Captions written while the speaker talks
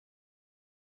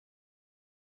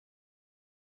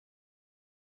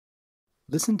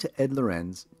Listen to Ed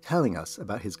Lorenz telling us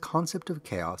about his concept of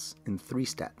chaos in 3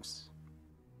 steps.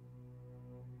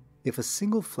 If a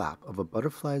single flap of a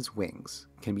butterfly's wings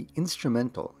can be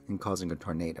instrumental in causing a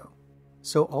tornado,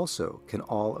 so also can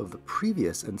all of the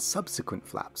previous and subsequent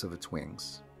flaps of its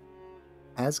wings,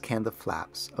 as can the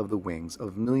flaps of the wings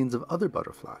of millions of other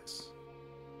butterflies,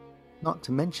 not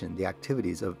to mention the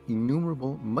activities of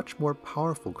innumerable, much more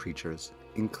powerful creatures,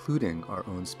 including our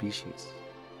own species.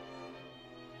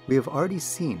 We have already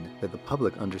seen that the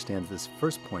public understands this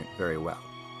first point very well.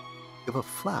 If a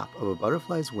flap of a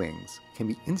butterfly's wings can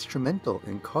be instrumental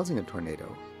in causing a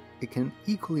tornado, it can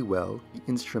equally well be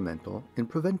instrumental in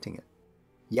preventing it.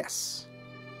 Yes,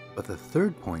 but the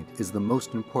third point is the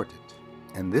most important,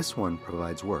 and this one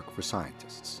provides work for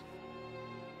scientists.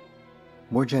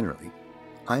 More generally,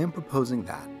 I am proposing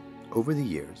that, over the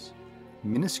years,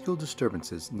 minuscule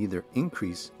disturbances neither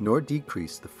increase nor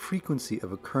decrease the frequency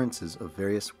of occurrences of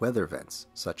various weather events,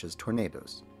 such as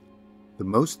tornadoes. The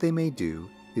most they may do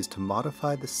is to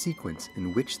modify the sequence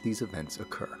in which these events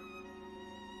occur.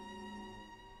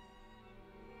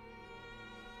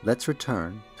 Let's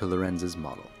return to Lorenz's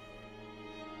model.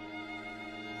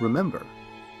 Remember,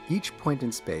 each point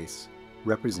in space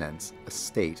represents a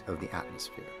state of the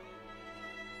atmosphere.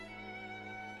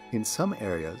 In some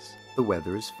areas, the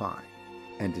weather is fine,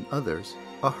 and in others,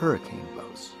 a hurricane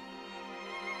blows.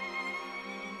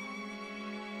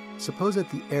 Suppose that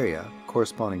the area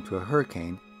corresponding to a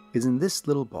hurricane is in this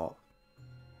little ball.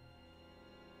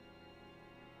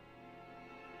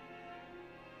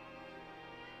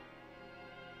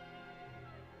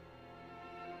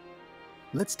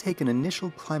 Let's take an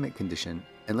initial climate condition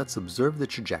and let's observe the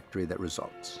trajectory that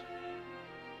results.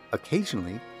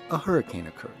 Occasionally, a hurricane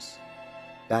occurs.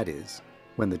 That is,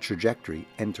 when the trajectory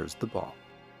enters the ball.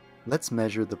 Let's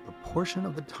measure the proportion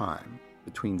of the time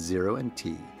between 0 and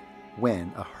t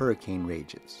when a hurricane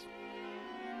rages.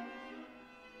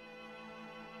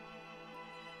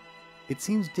 It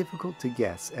seems difficult to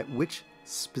guess at which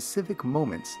specific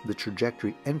moments the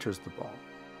trajectory enters the ball.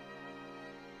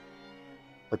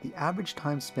 But the average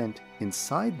time spent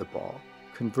inside the ball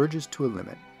converges to a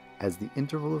limit as the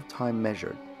interval of time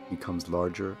measured becomes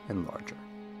larger and larger.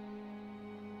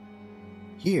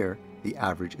 Here, the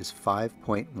average is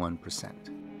 5.1%.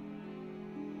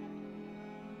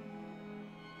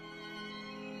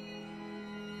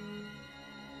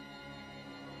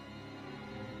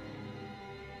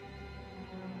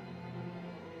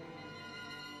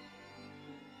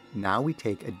 Now we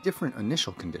take a different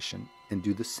initial condition and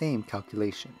do the same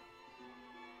calculation.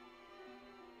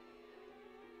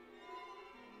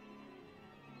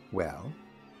 Well,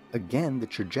 again the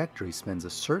trajectory spends a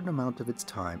certain amount of its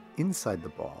time inside the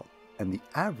ball, and the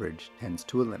average tends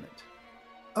to a limit.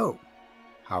 Oh,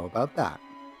 how about that?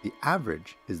 The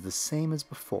average is the same as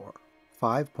before,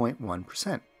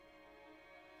 5.1%.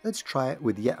 Let's try it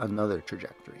with yet another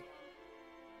trajectory.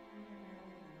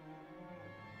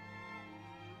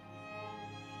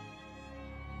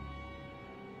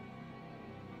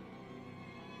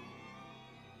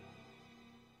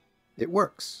 It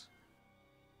works.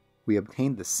 We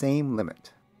obtained the same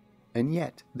limit, and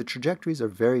yet the trajectories are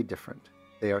very different.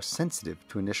 They are sensitive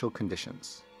to initial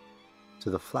conditions, to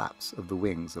the flaps of the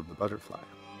wings of the butterfly.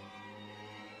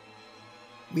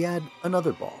 We add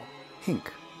another ball,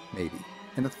 pink, maybe,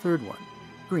 and a third one,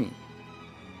 green,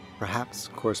 perhaps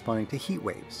corresponding to heat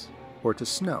waves or to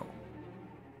snow.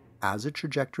 As a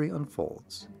trajectory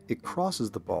unfolds, it crosses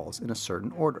the balls in a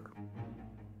certain order.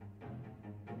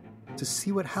 To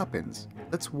see what happens,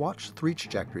 let's watch 3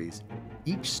 trajectories,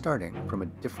 each starting from a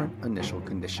different initial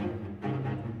condition.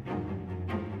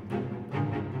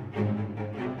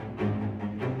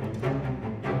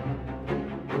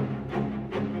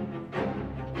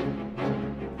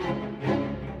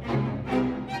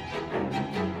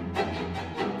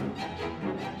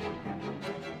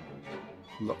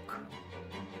 Look.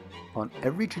 On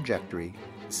every trajectory,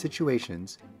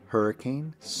 situations,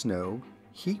 hurricane, snow,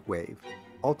 heat wave,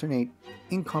 alternate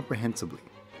incomprehensibly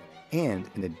and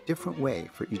in a different way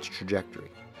for each trajectory,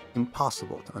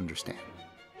 impossible to understand.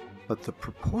 But the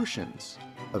proportions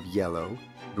of yellow,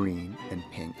 green, and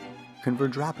pink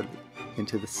converge rapidly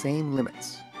into the same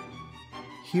limits.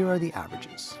 Here are the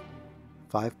averages: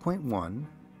 5.1,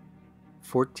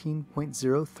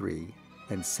 14.03,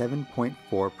 and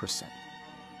 7.4%.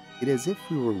 It is as if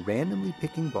we were randomly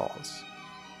picking balls,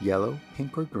 yellow,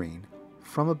 pink, or green,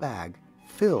 from a bag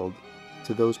filled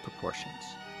to those proportions.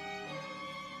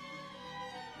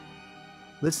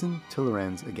 Listen to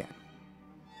Lorenz again.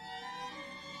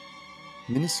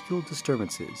 Minuscule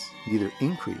disturbances neither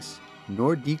increase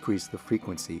nor decrease the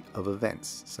frequency of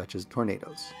events such as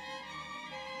tornadoes.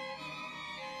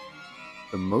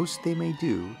 the most they may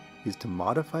do is to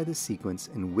modify the sequence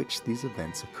in which these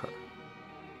events occur.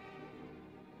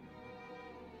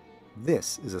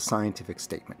 This is a scientific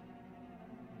statement.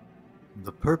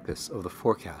 The purpose of the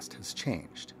forecast has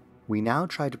changed. We now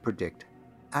try to predict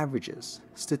averages,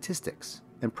 statistics,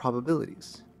 and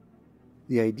probabilities.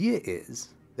 The idea is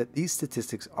that these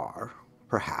statistics are,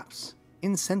 perhaps,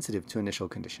 insensitive to initial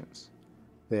conditions.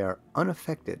 They are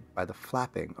unaffected by the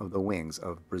flapping of the wings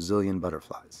of Brazilian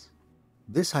butterflies.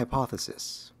 This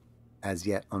hypothesis, as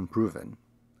yet unproven,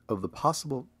 of the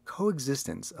possible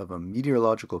coexistence of a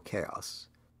meteorological chaos,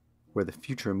 where the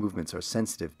future movements are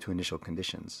sensitive to initial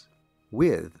conditions,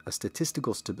 with a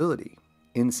statistical stability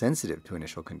insensitive to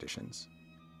initial conditions,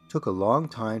 took a long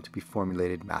time to be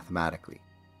formulated mathematically.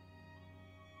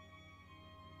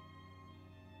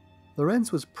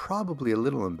 Lorenz was probably a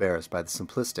little embarrassed by the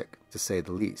simplistic, to say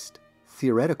the least,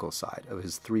 theoretical side of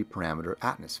his three-parameter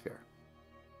atmosphere.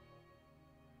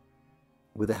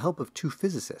 With the help of two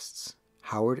physicists,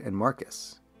 Howard and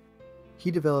Marcus,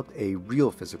 he developed a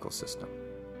real physical system.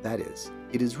 That is,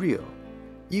 it is real,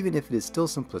 even if it is still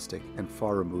simplistic and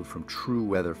far removed from true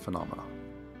weather phenomena.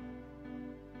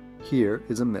 Here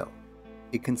is a mill.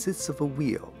 It consists of a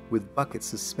wheel with buckets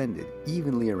suspended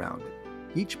evenly around it.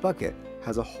 Each bucket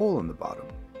has a hole in the bottom,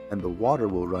 and the water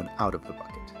will run out of the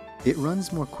bucket. It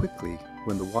runs more quickly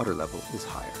when the water level is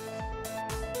higher.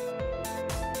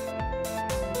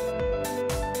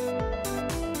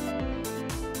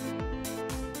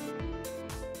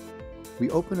 We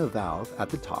open a valve at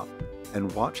the top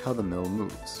and watch how the mill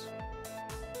moves.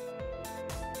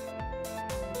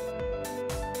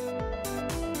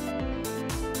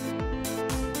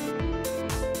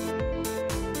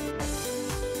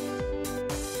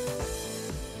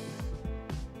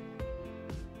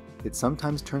 It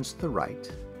sometimes turns to the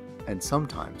right and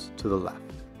sometimes to the left.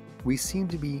 We seem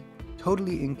to be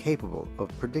totally incapable of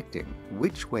predicting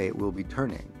which way it will be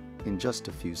turning in just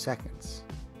a few seconds.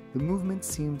 The movement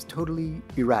seems totally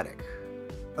erratic,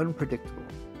 unpredictable,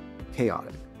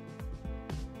 chaotic.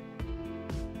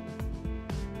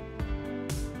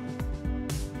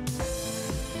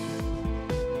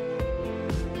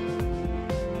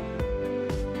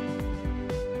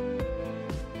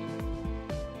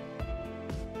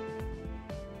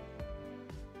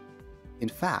 In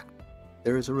fact,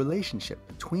 there is a relationship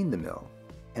between the mill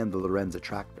and the Lorenz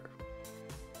attractor.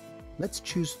 Let's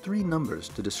choose three numbers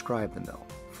to describe the mill.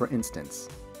 For instance,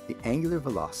 the angular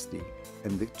velocity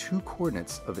and the two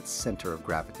coordinates of its center of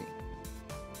gravity.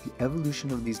 The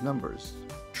evolution of these numbers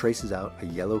traces out a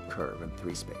yellow curve in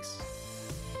 3 space.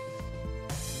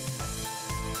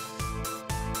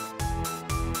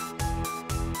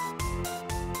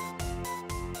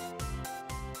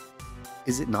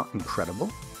 Is it not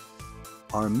incredible?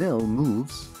 Our mill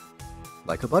moves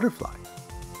like a butterfly.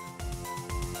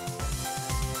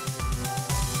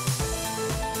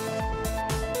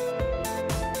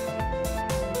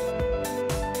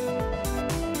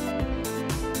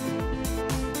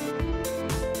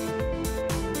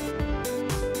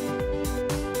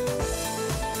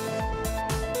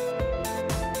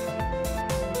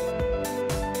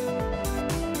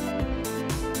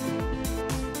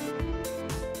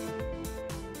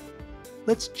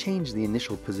 Let's change the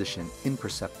initial position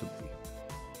imperceptibly.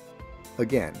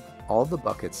 Again, all the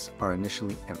buckets are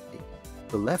initially empty.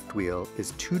 The left wheel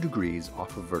is 2 degrees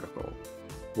off of vertical,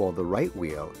 while the right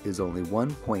wheel is only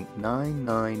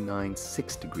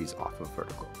 1.9996 degrees off of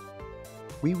vertical.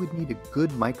 We would need a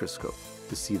good microscope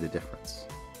to see the difference.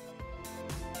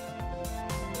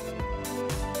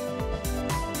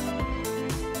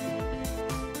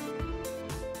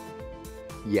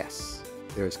 Yes,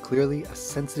 there is clearly a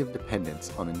sensitive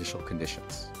dependence on initial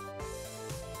conditions.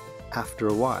 After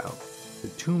a while, the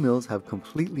two mills have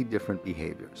completely different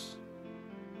behaviors.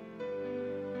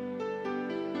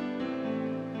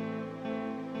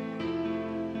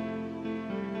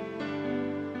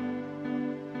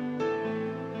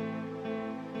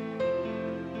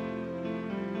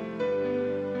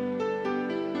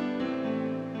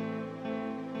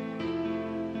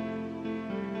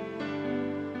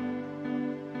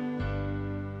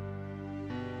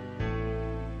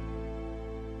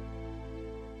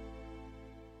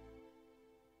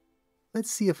 Let's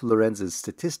see if Lorenz's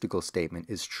statistical statement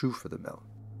is true for the mill.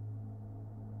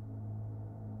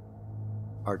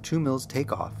 Our two mills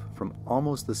take off from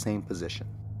almost the same position.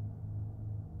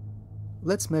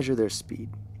 Let's measure their speed.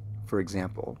 For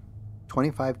example,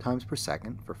 25 times per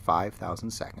second for 5,000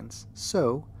 seconds,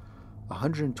 so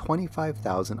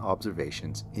 125,000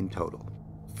 observations in total.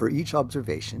 For each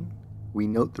observation, we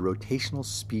note the rotational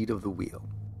speed of the wheel.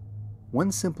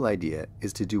 One simple idea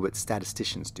is to do what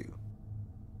statisticians do.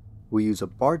 we use a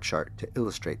bar chart to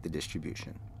illustrate the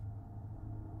distribution.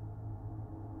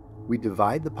 We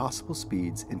divide the possible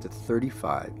speeds into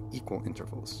 35 equal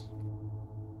intervals.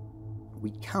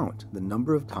 We count the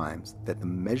number of times that the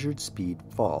measured speed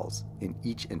falls in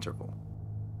each interval.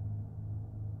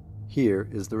 Here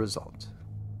is the result.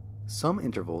 Some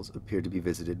intervals appear to be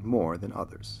visited more than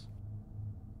others.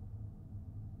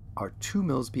 Our two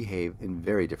mills behave in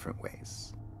very different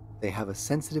ways. They have a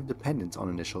sensitive dependence on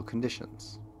initial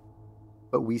conditions.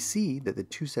 But we see that the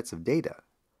two sets of data,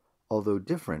 although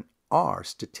different, are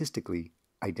statistically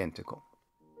identical.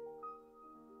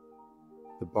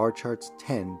 The bar charts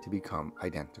tend to become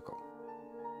identical.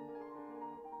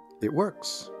 It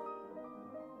works.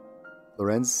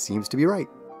 Lorenz seems to be right.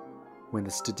 When the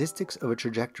statistics of a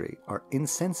trajectory are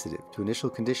insensitive to initial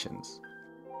conditions,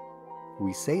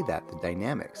 we say that the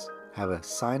dynamics have a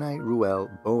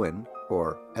Sinai-Ruel-Bowen,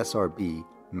 or SRB,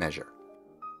 measure.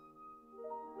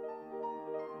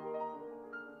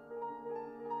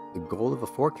 The goal of a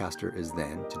forecaster is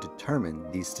then to determine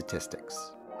these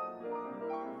statistics.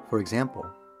 For example,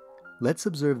 let's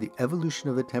observe the evolution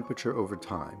of the temperature over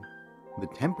time, the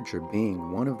temperature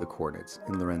being one of the coordinates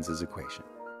in Lorenz's equation.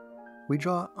 We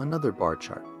draw another bar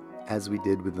chart, as we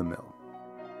did with the mill.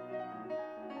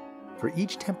 For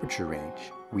each temperature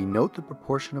range, we note the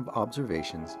proportion of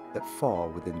observations that fall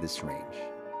within this range.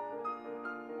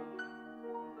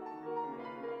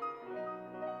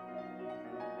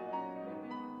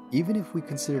 Even if we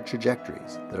consider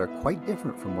trajectories that are quite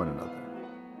different from one another,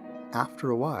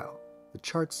 after a while, the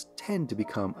charts tend to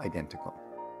become identical.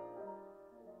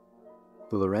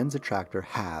 The Lorenz attractor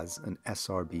has an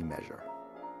SRB measure.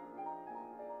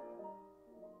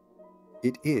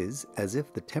 It is as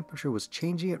if the temperature was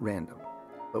changing at random,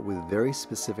 but with very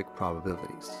specific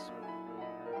probabilities.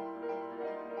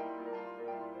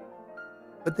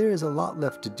 But there is a lot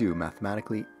left to do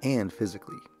mathematically and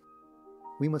physically.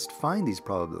 We must find these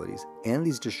probabilities and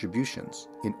these distributions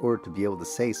in order to be able to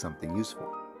say something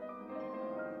useful.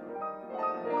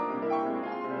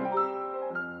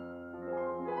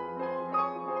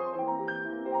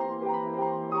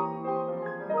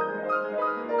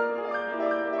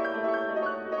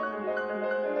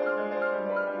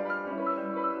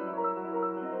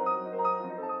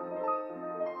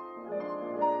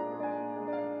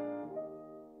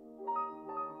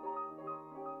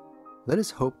 Let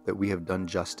us hope that we have done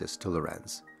justice to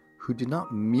Lorenz, who did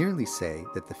not merely say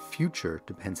that the future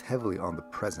depends heavily on the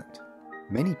present.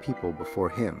 Many people before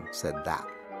him said that.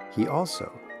 He also,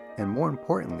 and more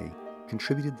importantly,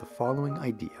 contributed the following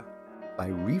idea.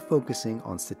 By refocusing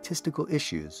on statistical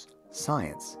issues,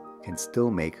 science can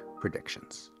still make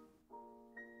predictions.